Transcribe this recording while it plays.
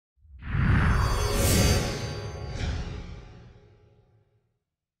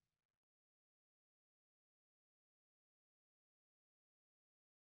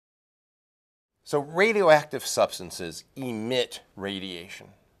So radioactive substances emit radiation.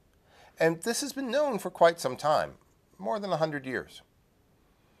 And this has been known for quite some time, more than 100 years.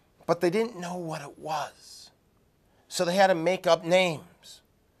 But they didn't know what it was. So they had to make up names.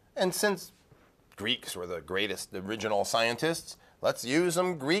 And since Greeks were the greatest original scientists, let's use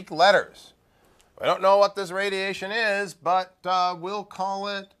some Greek letters. We don't know what this radiation is, but we'll call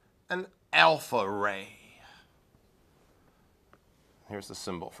it an alpha ray. Here's the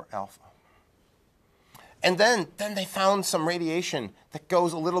symbol for alpha. And then they found some radiation that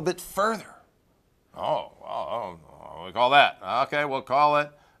goes a little bit further. Oh, we call that. Okay, we'll call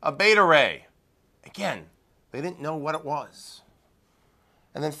it a beta ray. Again, they didn't know what it was.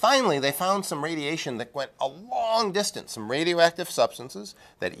 And then finally, they found some radiation that went a long distance, some radioactive substances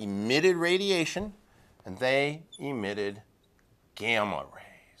that emitted radiation, and they emitted gamma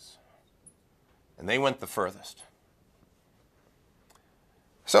rays. And they went the furthest.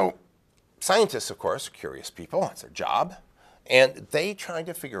 So scientists, of course, are curious people. That's their job. And they tried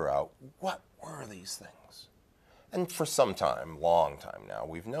to figure out what were these things. And for some time, long time now,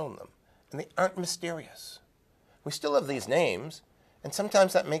 we've known them. And they aren't mysterious. We still have these names, and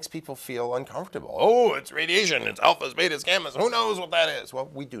sometimes that makes people feel uncomfortable. Oh, it's radiation, it's alphas, betas, gammas. Who knows what that is?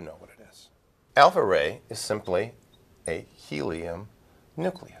 Well, we do know what it is. Alpha ray is simply a helium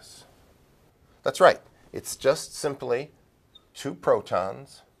nucleus. That's right. It's just simply 2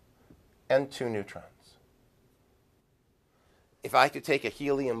 protons and 2 neutrons. If I could take a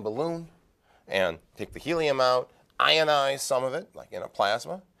helium balloon and take the helium out, ionize some of it, like in a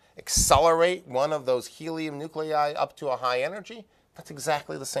plasma, accelerate one of those helium nuclei up to a high energy, that's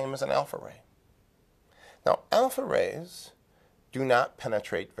exactly the same as an alpha ray. Now, alpha rays do not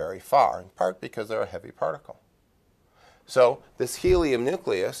penetrate very far, in part because they're a heavy particle. So this helium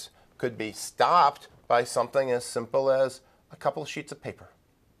nucleus could be stopped by something as simple as a couple of sheets of paper,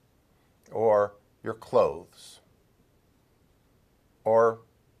 or your clothes, or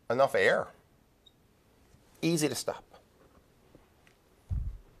enough air. Easy to stop.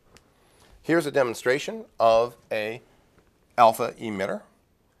 Here's a demonstration of a alpha emitter.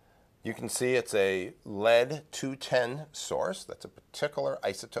 You can see it's a lead-210 source. That's a particular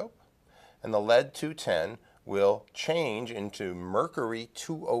isotope. And the lead-210 will change into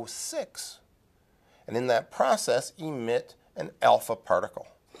mercury-206, and in that process emit an alpha particle.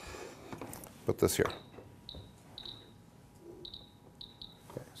 Put this here.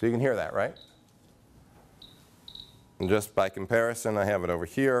 Okay, so you can hear that, right? And just by comparison, I have it over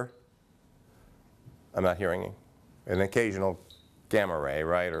here. I'm not hearing an occasional gamma ray,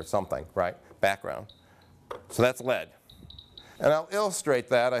 right, or something, right, background. So that's lead. And I'll illustrate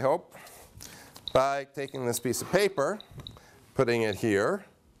that, I hope, by taking this piece of paper, putting it here,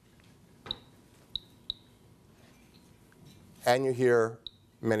 and you hear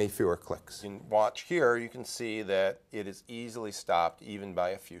many fewer clicks. You can watch here, you can see that it is easily stopped even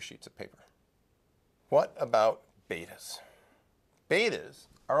by a few sheets of paper. What about betas? Betas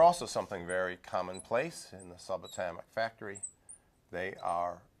are also something very commonplace in the subatomic factory. They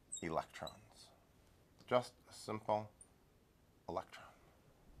are electrons. Just a simple electron.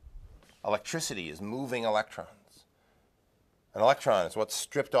 Electricity is moving electrons. An electron is what's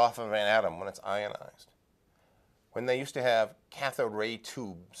stripped off of an atom when it's ionized. When they used to have cathode ray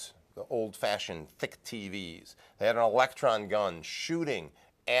tubes, the old-fashioned thick TVs, they had an electron gun shooting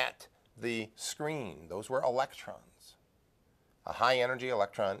at the screen. Those were electrons. A high-energy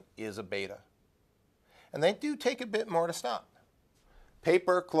electron is a beta. And they do take a bit more to stop.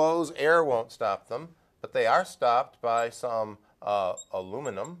 Paper, clothes, air won't stop them, but they are stopped by some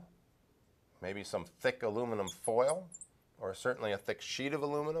aluminum, maybe some thick aluminum foil, or certainly a thick sheet of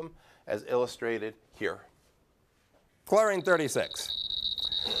aluminum, as illustrated here.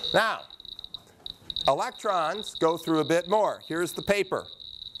 Chlorine-36. Now, electrons go through a bit more. Here's the paper.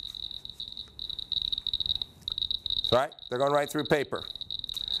 Right? They're going right through paper.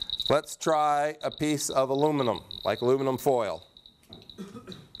 Let's try a piece of aluminum, like aluminum foil.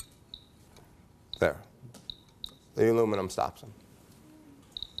 There. The aluminum stops them.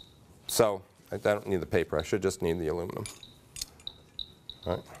 So I don't need the paper. I should just need the aluminum.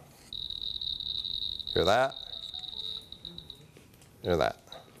 All right. Hear that? Hear that?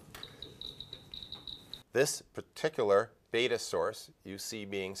 This particular beta source you see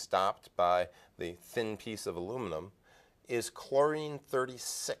being stopped by the thin piece of aluminum is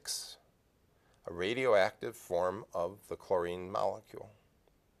chlorine-36, a radioactive form of the chlorine molecule.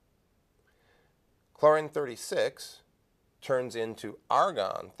 Chlorine-36 turns into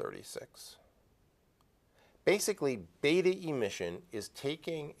argon-36. Basically, beta emission is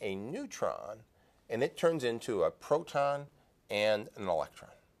taking a neutron and it turns into a proton and an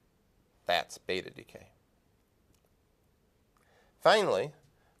electron. That's beta decay. Finally,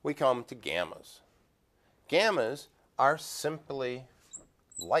 we come to gammas. Gammas are simply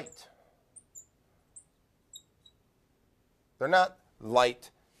light. They're not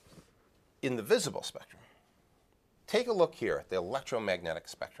light in the visible spectrum. Take a look here at the electromagnetic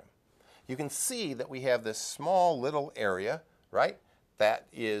spectrum. You can see that we have this small little area, right? That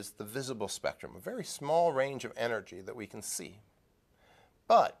is the visible spectrum, a very small range of energy that we can see.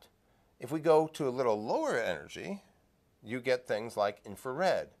 But if we go to a little lower energy, you get things like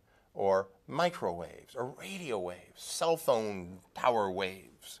infrared or microwaves or radio waves, cell phone tower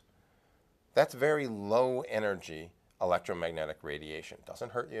waves. That's very low energy electromagnetic radiation.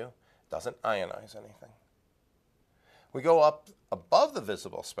 Doesn't hurt you, doesn't ionize anything. We go up above the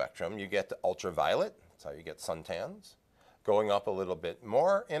visible spectrum, you get to ultraviolet. That's how you get suntans. Going up a little bit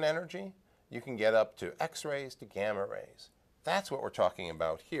more in energy, you can get up to X-rays to gamma rays. That's what we're talking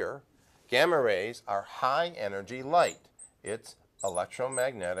about here. Gamma rays are high energy light. It's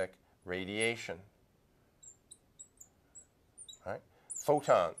electromagnetic radiation. Right?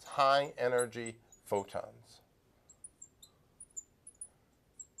 Photons, high energy photons.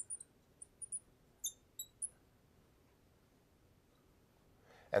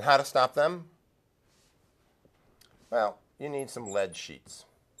 And how to stop them? Well, you need some lead sheets.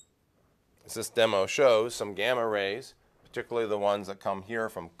 As this demo shows, some gamma rays, particularly the ones that come here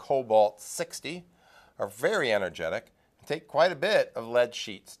from cobalt-60, are very energetic and take quite a bit of lead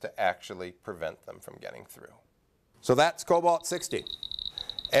sheets to actually prevent them from getting through. So that's cobalt-60.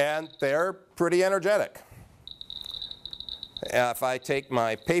 And they're pretty energetic. If I take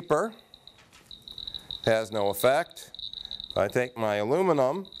my paper, it has no effect. If I take my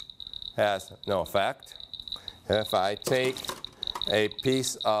aluminum, has no effect. If I take a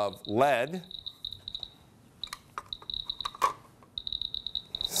piece of lead,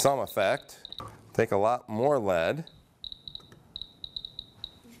 some effect. Take a lot more lead.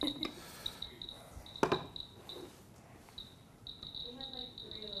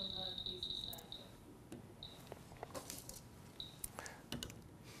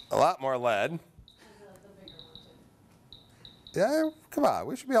 A lot more lead. Yeah, come on,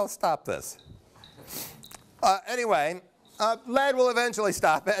 we should be able to stop this. Anyway, lead will eventually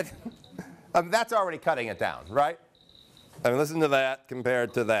stop it. That's already cutting it down, right? I mean, listen to that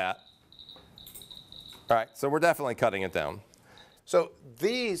compared to that. All right, so we're definitely cutting it down. So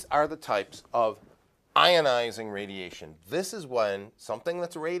these are the types of ionizing radiation. This is when something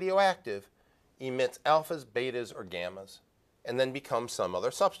that's radioactive emits alphas, betas, or gammas, and then becomes some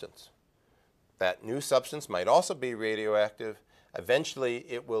other substance. That new substance might also be radioactive. Eventually,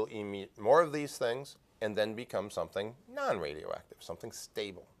 it will emit more of these things and then become something non-radioactive, something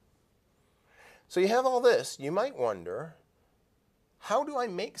stable. So you have all this. You might wonder, how do I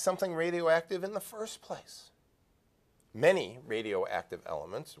make something radioactive in the first place? Many radioactive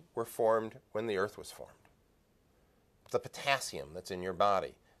elements were formed when the Earth was formed. The potassium that's in your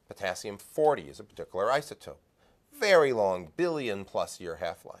body, potassium-40 is a particular isotope. Very long, billion-plus-year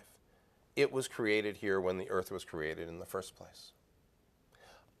half-life. It was created here when the Earth was created in the first place.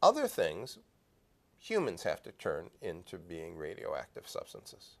 Other things, humans have to turn into being radioactive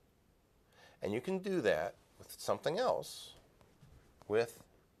substances. And you can do that with something else, with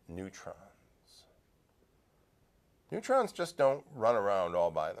neutrons. Neutrons just don't run around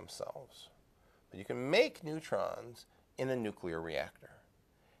all by themselves. But you can make neutrons in a nuclear reactor.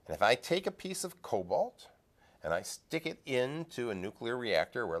 And if I take a piece of cobalt and I stick it into a nuclear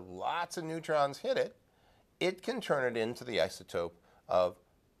reactor where lots of neutrons hit it, it can turn it into the isotope of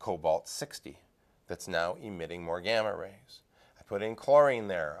cobalt-60 that's now emitting more gamma rays. I put in chlorine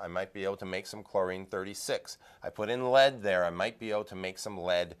there, I might be able to make some chlorine-36. I put in lead there, I might be able to make some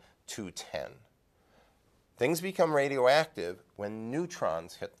lead-210. Things become radioactive when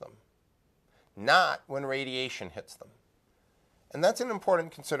neutrons hit them, not when radiation hits them. And that's an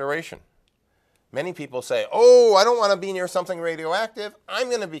important consideration. Many people say, oh, I don't want to be near something radioactive. I'm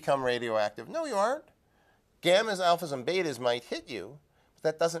going to become radioactive. No, you aren't. Gammas, alphas, and betas might hit you, but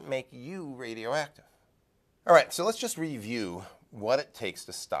that doesn't make you radioactive. All right, so let's just review what it takes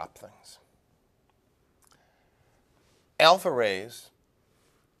to stop things. Alpha rays,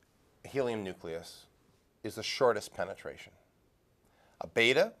 a helium nucleus, is the shortest penetration. A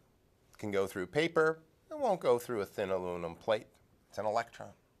beta can go through paper. It won't go through a thin aluminum plate. It's an electron.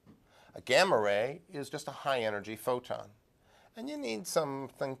 A gamma ray is just a high-energy photon, and you need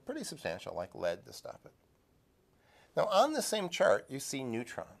something pretty substantial like lead to stop it. Now, on the same chart, you see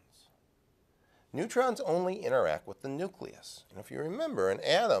neutrons. Neutrons only interact with the nucleus. And if you remember, an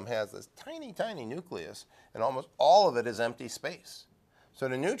atom has this tiny, tiny nucleus, and almost all of it is empty space. So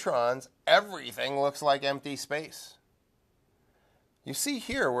to neutrons, everything looks like empty space. You see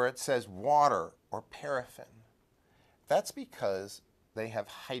here where it says water or paraffin. That's because they have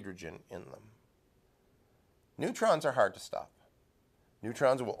hydrogen in them. Neutrons are hard to stop.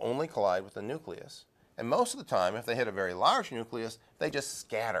 Neutrons will only collide with the nucleus. And most of the time, if they hit a very large nucleus, they just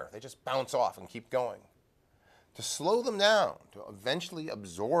scatter. They just bounce off and keep going. To slow them down, to eventually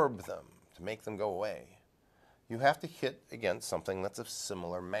absorb them, to make them go away, you have to hit against something that's of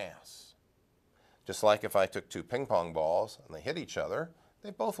similar mass. Just like if I took two ping pong balls and they hit each other,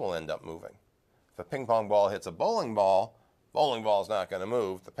 they both will end up moving. If a ping pong ball hits a bowling ball is not going to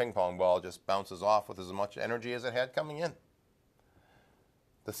move. The ping pong ball just bounces off with as much energy as it had coming in.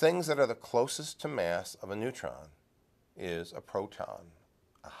 The things that are the closest to mass of a neutron is a proton,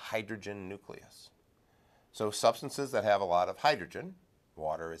 a hydrogen nucleus. So substances that have a lot of hydrogen,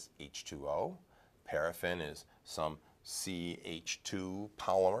 water is H2O, paraffin is some CH2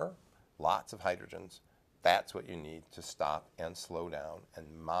 polymer, lots of hydrogens. That's what you need to stop and slow down and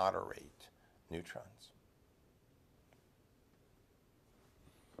moderate neutrons.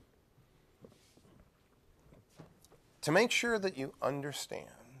 To make sure that you understand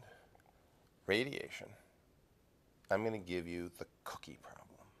radiation, I'm going to give you the cookie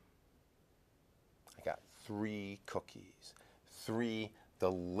problem. I got 3 cookies, 3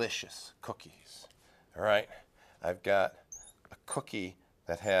 delicious cookies. All right, I've got a cookie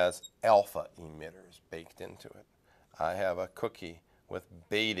that has alpha emitters baked into it. I have a cookie with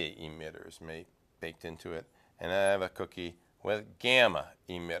beta emitters baked into it, and I have a cookie with gamma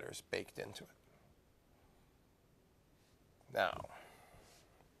emitters baked into it. Now,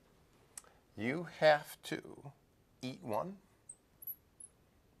 you have to eat one.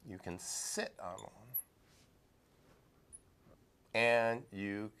 You can sit on one. And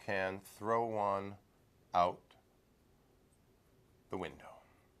you can throw one out the window.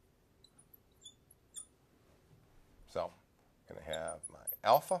 So, I'm going to have my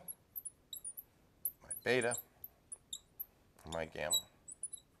alpha, my beta, and my gamma.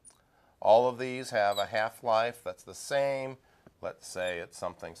 All of these have a half-life that's the same. Let's say it's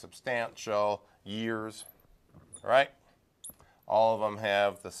something substantial, years, right? All of them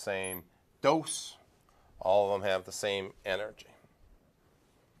have the same dose. All of them have the same energy.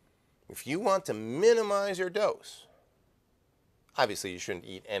 If you want to minimize your dose, obviously you shouldn't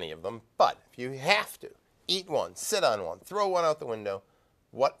eat any of them, but if you have to, eat one, sit on one, throw one out the window,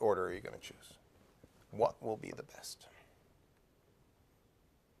 what order are you going to choose? What will be the best?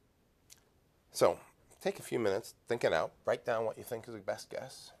 So, take a few minutes, think it out, write down what you think is the best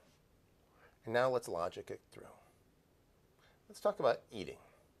guess, and now let's logic it through. Let's talk about eating.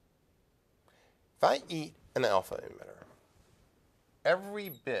 If I eat an alpha emitter,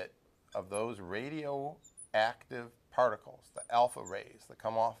 every bit of those radioactive particles, the alpha rays that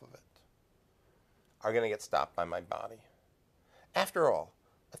come off of it, are going to get stopped by my body. After all,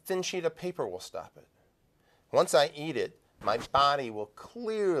 a thin sheet of paper will stop it. Once I eat it, my body will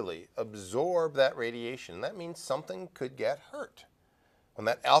clearly absorb that radiation. That means something could get hurt. When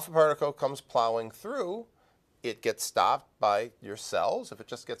that alpha particle comes plowing through, it gets stopped by your cells. If it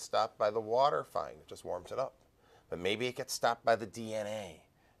just gets stopped by the water, fine, it just warms it up. But maybe it gets stopped by the DNA.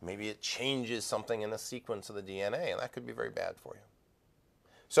 Maybe it changes something in the sequence of the DNA, and that could be very bad for you.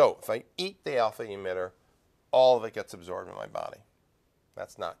 So if I eat the alpha emitter, all of it gets absorbed in my body.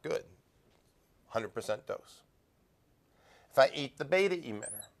 That's not good. 100% dose. If I eat the beta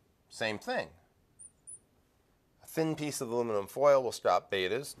emitter, same thing. A thin piece of aluminum foil will stop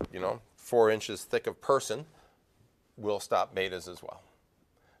betas, 4 inches thick of person will stop betas as well.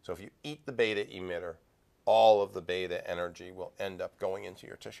 So if you eat the beta emitter, all of the beta energy will end up going into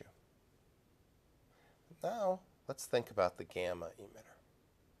your tissue. Now, let's think about the gamma emitter.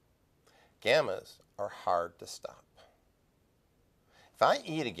 Gammas are hard to stop. If I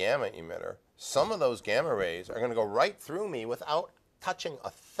eat a gamma emitter, some of those gamma rays are going to go right through me without touching a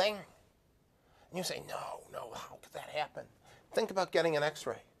thing. And you say, no, how could that happen? Think about getting an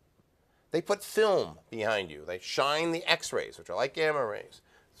X-ray. They put film behind you. They shine the X-rays, which are like gamma rays,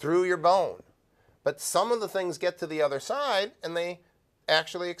 through your bone. But some of the things get to the other side, and they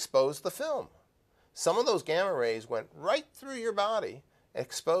actually expose the film. Some of those gamma rays went right through your body,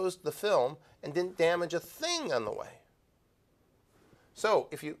 exposed the film, and didn't damage a thing on the way. So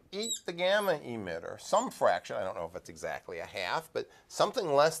if you eat the gamma emitter, some fraction, I don't know if it's exactly a half, but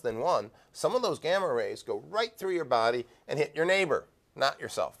something less than 1, some of those gamma rays go right through your body and hit your neighbor, not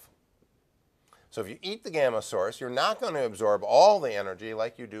yourself. So if you eat the gamma source, you're not going to absorb all the energy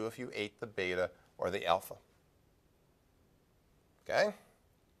like you do if you ate the beta or the alpha. Okay?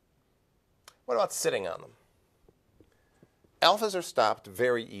 What about sitting on them? Alphas are stopped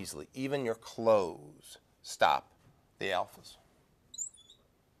very easily. Even your clothes stop the alphas.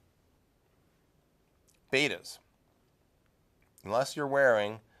 Betas, unless you're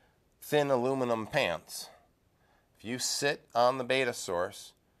wearing thin aluminum pants, if you sit on the beta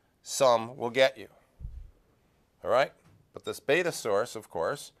source, some will get you. All right? But this beta source, of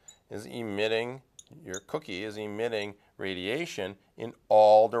course, is emitting, your cookie is emitting radiation in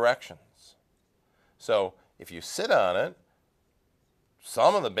all directions. So if you sit on it,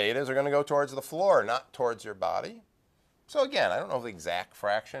 some of the betas are going to go towards the floor, not towards your body. So again, I don't know the exact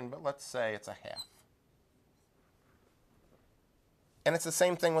fraction, but let's say it's a half. And it's the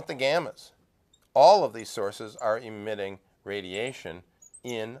same thing with the gammas. All of these sources are emitting radiation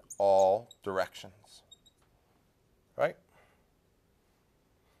in all directions. Right?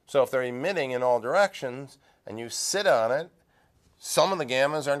 So if they're emitting in all directions and you sit on it, some of the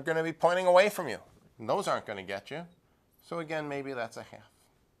gammas aren't going to be pointing away from you. And those aren't going to get you. So again, maybe that's a half.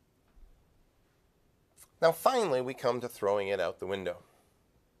 Now finally, we come to throwing it out the window.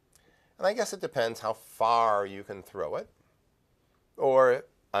 And I guess it depends how far you can throw it, or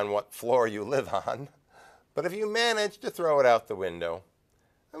on what floor you live on. But if you manage to throw it out the window,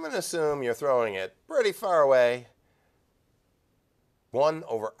 I'm going to assume you're throwing it pretty far away. 1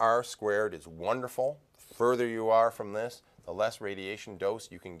 over r squared is wonderful. The further you are from this, the less radiation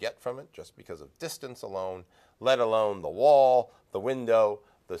dose you can get from it just because of distance alone, let alone the wall, the window,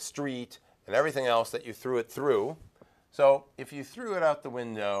 the street, and everything else that you threw it through. So if you threw it out the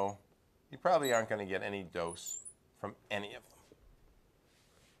window, you probably aren't going to get any dose from any of them.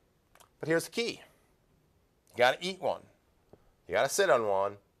 But here's the key. You got to eat one. You got to sit on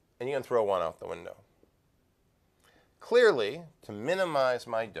one, and you can throw one out the window. Clearly, to minimize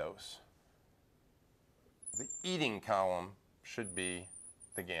my dose, the eating column should be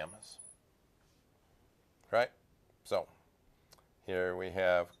the gammas. Right? So here we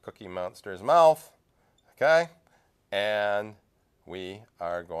have Cookie Monster's mouth, okay? And we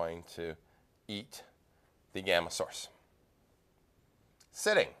are going to eat the gamma source.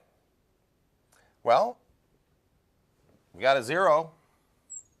 Sitting. Well, we got a 0.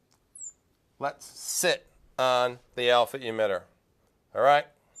 Let's sit on the alpha emitter. All right?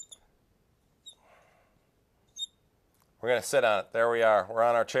 We're going to sit on it. There we are. We're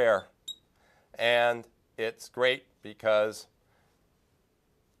on our chair. And it's great because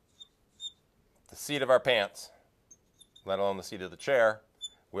the seat of our pants, let alone the seat of the chair,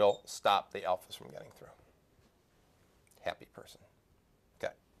 will stop the alphas from getting through. Happy person.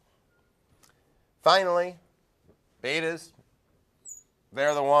 Okay. Finally, betas,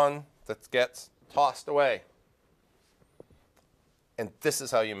 they're the one that gets tossed away. And this is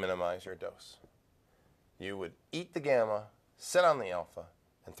how you minimize your dose. You would eat the gamma, sit on the alpha,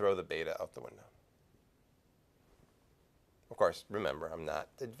 and throw the beta out the window. Of course, remember, I'm not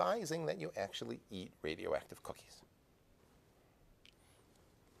advising that you actually eat radioactive cookies.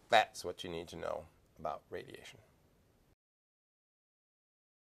 That's what you need to know about radiation.